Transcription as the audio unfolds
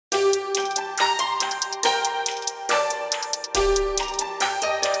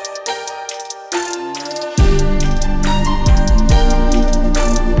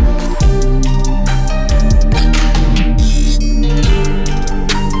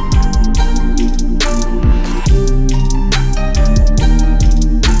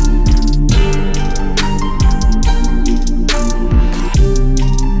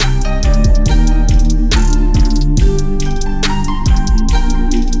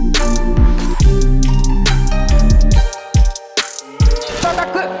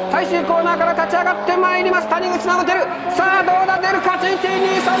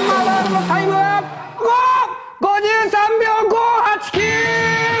1000만 원 타임업 53秒 58킬.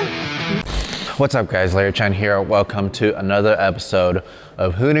 What's up guys, Chen here. Welcome to another episode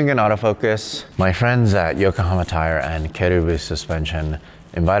of Hoonigan Autofocus. My friends at Yokohama Tire and Kerubu Suspension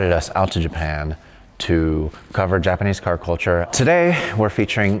invited us out to Japan to cover Japanese car culture. Today, we're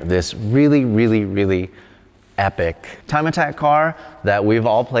featuring this really epic time attack car that we've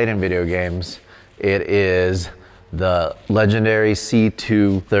all played in video games. It is the legendary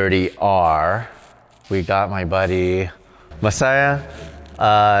C230R. We got my buddy Masaya.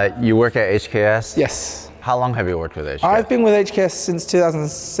 You work at HKS? Yes. How long have you worked with HKS? I've been with HKS since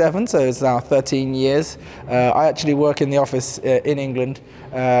 2007, so it's now 13 years. I actually work in the office in England,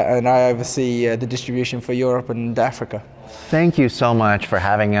 and I oversee the distribution for Europe and Africa. Thank you so much for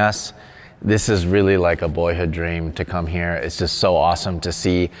having us. This is really like a boyhood dream to come here. It's just so awesome to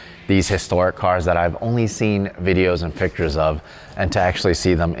see these historic cars that I've only seen videos and pictures of, and to actually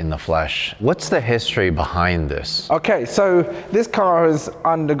see them in the flesh. What's the history behind this? Okay, so this car has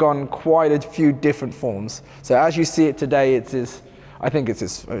undergone quite a few different forms. So as you see it today, it's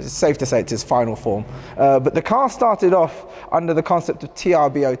safe to say it's its final form. But the car started off under the concept of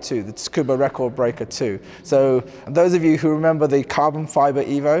TRBO2, the Tsukuba Record Breaker 2. So those of you who remember the carbon fiber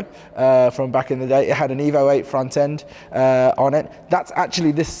Evo from back in the day, it had an Evo 8 front end on it. That's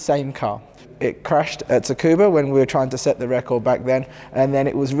actually this same car. It crashed at Tsukuba when we were trying to set the record back then, and then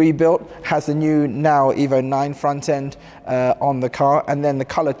it was rebuilt, has the new now Evo 9 front end on the car, and then the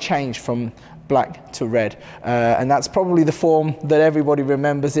color changed from black to red, and that's probably the form that everybody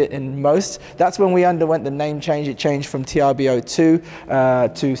remembers it in most. That's when we underwent the name change. It changed from TRBO2 to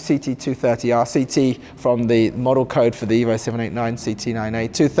CT230r, CT from the model code for the Evo 789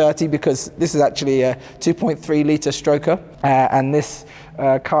 CT9A 230, because this is actually a 2.3 litre stroker, and this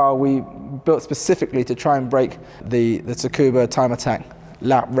car we built specifically to try and break the Tsukuba time attack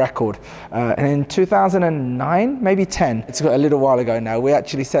lap record. And in 2009, maybe 10, it's a little while ago now, we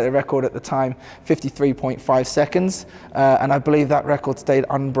actually set a record at the time, 53.5 seconds, and I believe that record stayed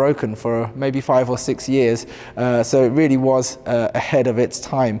unbroken for maybe 5 or 6 years, so it really was ahead of its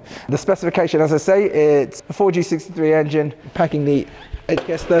time. The specification, as I say, it's a 4G63 engine, packing the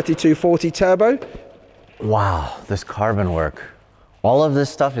HKS 3240 turbo. Wow, this carbon work. All of this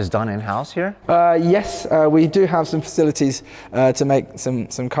stuff is done in-house here? Yes, we do have some facilities to make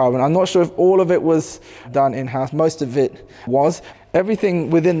some carbon. I'm not sure if all of it was done in-house. Most of it was. Everything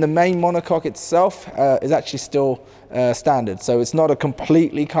within the main monocoque itself is actually still standard. So it's not a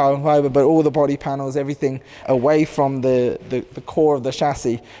completely carbon fiber, but all the body panels, everything away from the core of the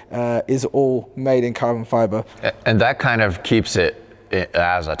chassis is all made in carbon fiber. And that kind of keeps it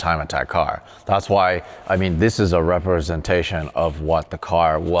as a time attack car. That's why, I mean, this is a representation of what the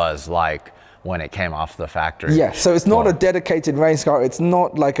car was like when it came off the factory. Yeah, so it's not a dedicated race car. It's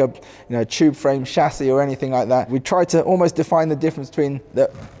not like a tube frame chassis or anything like that. We try to almost define the difference between the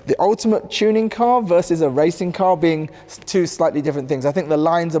ultimate tuning car versus a racing car being two slightly different things. I think the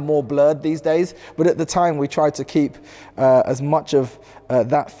lines are more blurred these days, but at the time we tried to keep as much of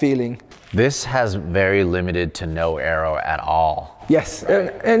that feeling. This has very limited to no aero at all. Yes,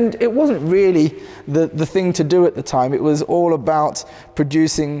 and it wasn't really the thing to do at the time. It was all about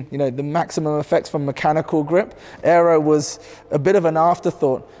producing, the maximum effects from mechanical grip. Aero was a bit of an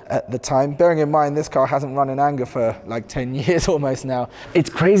afterthought at the time, bearing in mind this car hasn't run in anger for like 10 years almost now. It's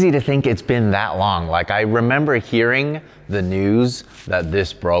crazy to think it's been that long. Like, I remember hearing the news that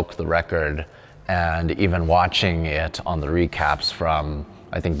this broke the record, and even watching it on the recaps from,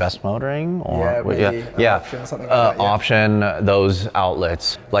 I think, Best Motoring, or Option, something like that, Option, those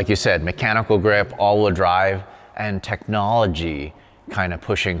outlets. Like you said, mechanical grip, all-wheel drive, and technology kind of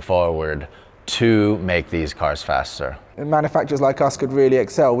pushing forward to make these cars faster. And manufacturers like us could really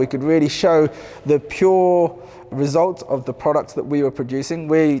excel. We could really show the pure result of the products that we were producing.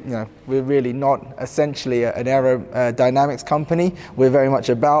 We're really not essentially an aerodynamics company. We're very much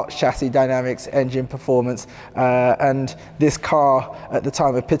about chassis dynamics, engine performance, and this car at the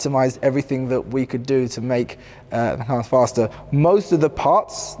time epitomized everything that we could do to make the cars faster. Most of the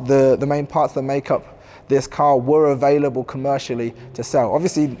parts, the main parts that make up this car were available commercially to sell.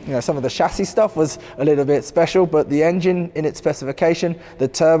 Obviously, some of the chassis stuff was a little bit special, but the engine in its specification, the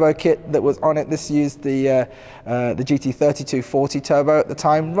turbo kit that was on it, this used the GT3240 turbo at the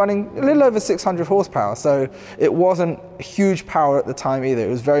time, running a little over 600 horsepower. So it wasn't huge power at the time either. It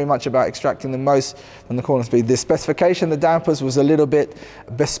was very much about extracting the most from the corner speed. The specification, the dampers, was a little bit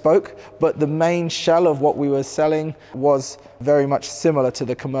bespoke, but the main shell of what we were selling was very much similar to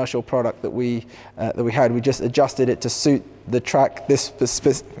the commercial product that we had had. We just adjusted it to suit the track, this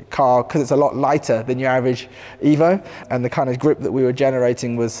specific car, because it's a lot lighter than your average Evo, and the kind of grip that we were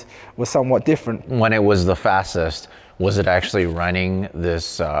generating was somewhat different. When it was the fastest, was it actually running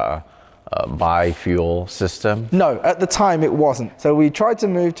this bi-fuel system? No, at the time it wasn't. So we tried to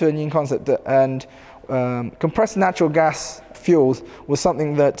move to a new concept, and compressed natural gas fuels was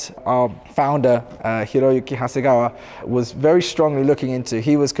something that our founder, Hiroyuki Hasegawa, was very strongly looking into.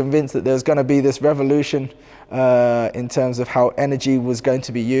 He was convinced that there was going to be this revolution in terms of how energy was going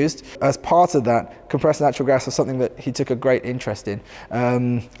to be used. As part of that, compressed natural gas was something that he took a great interest in.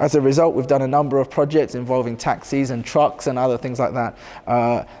 As a result, we've done a number of projects involving taxis and trucks and other things like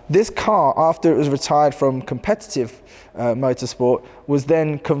that. This car, after it was retired from competitive motorsport, was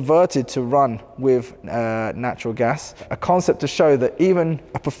then converted to run with natural gas, a concept to show that even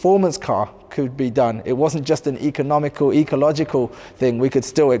a performance car could be done. It wasn't just an economical, ecological thing. We could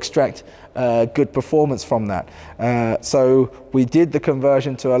still extract good performance from that. So we did the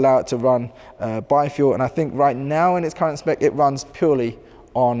conversion to allow it to run biofuel, and I think right now in its current spec it runs purely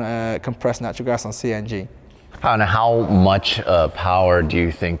on compressed natural gas, on CNG. And how much power do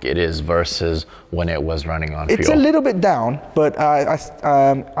you think it is versus when it was running on fuel? It's a little bit down, but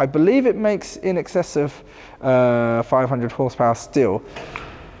I believe it makes in excess of 500 horsepower still.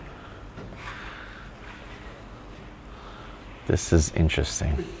 This is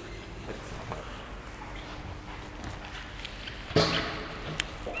interesting.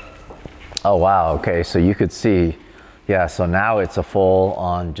 Oh wow, okay, so you could see, yeah, so now it's a full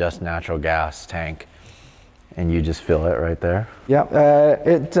on just natural gas tank. And you just feel it right there? Yeah,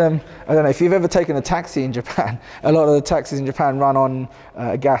 I don't know, if you've ever taken a taxi in Japan, a lot of the taxis in Japan run on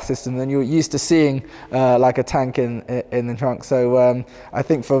a gas system, and you're used to seeing like a tank in the trunk. So I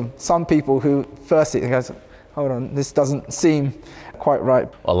think for some people who first see it, they go, hold on, this doesn't seem quite right.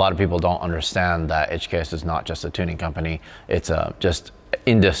 A lot of people don't understand that HKS is not just a tuning company, it's just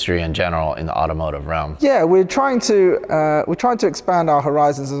industry in general in the automotive realm. Yeah, we're trying to expand our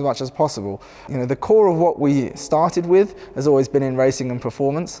horizons as much as possible. You know, the core of what we started with has always been in racing and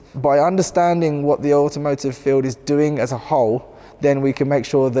performance. By understanding what the automotive field is doing as a whole, then we can make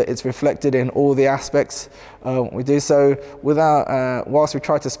sure that it's reflected in all the aspects we do. So without, whilst we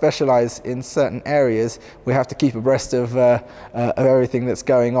try to specialize in certain areas, we have to keep abreast of everything that's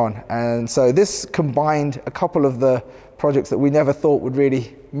going on. And so this combined a couple of the projects that we never thought would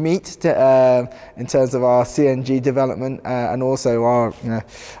really meet in terms of our CNG development and also our,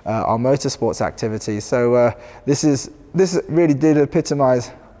 our motorsports activities. So this really did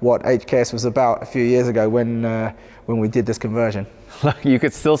epitomize what HKS was about a few years ago when we did this conversion. Look, you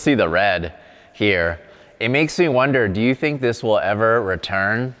could still see the red here. It makes me wonder, do you think this will ever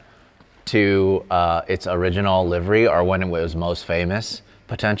return to its original livery or when it was most famous?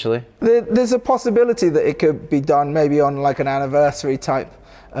 Potentially? There's a possibility that it could be done maybe on like an anniversary type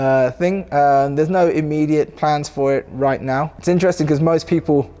thing. There's no immediate plans for it right now. It's interesting because most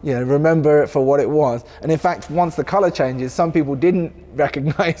people, remember it for what it was. And in fact, once the color changes, some people didn't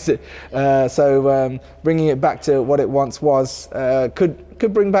recognize it. So bringing it back to what it once was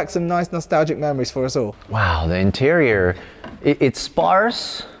could bring back some nice nostalgic memories for us all. Wow, the interior, it's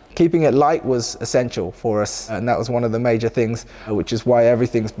sparse. Keeping it light was essential for us, and that was one of the major things, which is why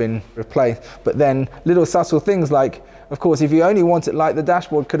everything's been replaced. But then little subtle things like, of course, if you only want it light, the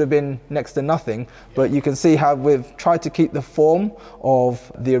dashboard could have been next to nothing, but you can see how we've tried to keep the form of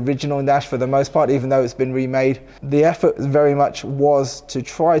the original dash for the most part, even though it's been remade. The effort very much was to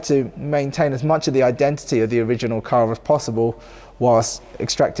try to maintain as much of the identity of the original car as possible whilst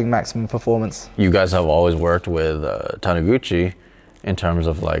extracting maximum performance. You guys have always worked with Taniguchi in terms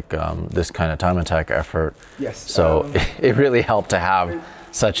of like this kind of time attack effort. Yes. So it really helped to have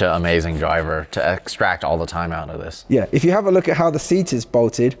such an amazing driver to extract all the time out of this. Yeah, if you have a look at how the seat is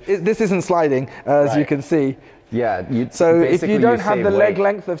bolted, this isn't sliding, as you can see. Yeah. So if you don't have the leg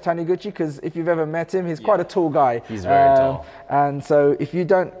length of Taniguchi, because if you've ever met him, he's quite a tall guy. He's very tall. And so if you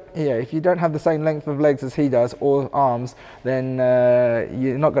don't have the same length of legs as he does, or arms, then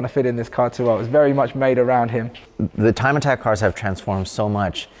you're not going to fit in this car too well. It's very much made around him. The time attack cars have transformed so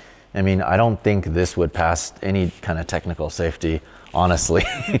much. I mean, I don't think this would pass any kind of technical safety, honestly,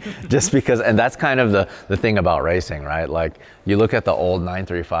 just because, and that's kind of the thing about racing, right? Like you look at the old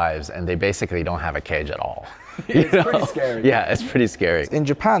 935s and they basically don't have a cage at all. It's pretty scary. Yeah, it's pretty scary. In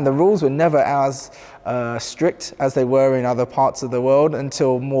Japan, the rules were never as strict as they were in other parts of the world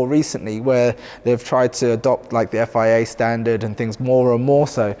until more recently, where they've tried to adopt like the FIA standard and things more and more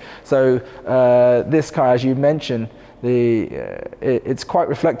so. So this car, as you mentioned, it's quite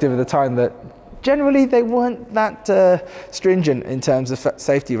reflective of the time that generally they weren't that stringent in terms of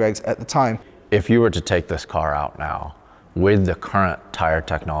safety regs at the time. if you were to take this car out now with the current tire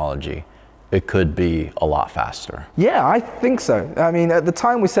technology, it could be a lot faster. Yeah, I think so. I mean, at the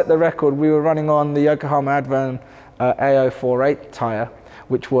time we set the record, we were running on the Yokohama Advan AO48 tire,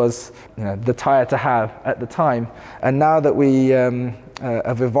 which was, you know, the tire to have at the time. And now that we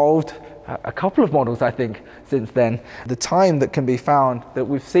have evolved a couple of models, I think, since then, the time that can be found that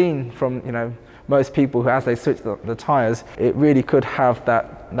we've seen from, you know, most people who, as they switch the tires, it really could have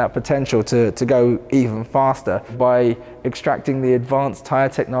that potential to go even faster by extracting the advanced tire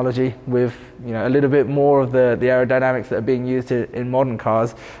technology with, you know, a little bit more of the aerodynamics that are being used in modern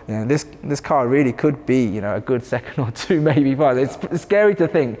cars. You know, this car really could be, you know, a good second or two, maybe five. It's scary to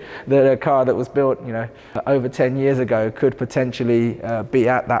think that a car that was built, you know, over 10 years ago could potentially be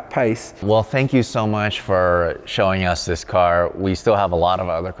at that pace. Well, thank you so much for showing us this car. We still have a lot of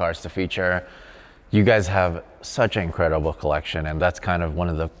other cars to feature. You guys have such an incredible collection, and that's kind of one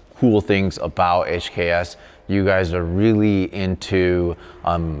of the cool things about HKS. You guys are really into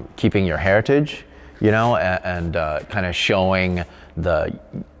keeping your heritage, you know, and kind of showing the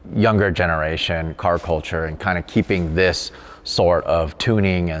younger generation car culture and kind of keeping this sort of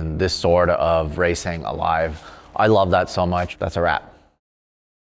tuning and this sort of racing alive. I love that so much. That's a wrap.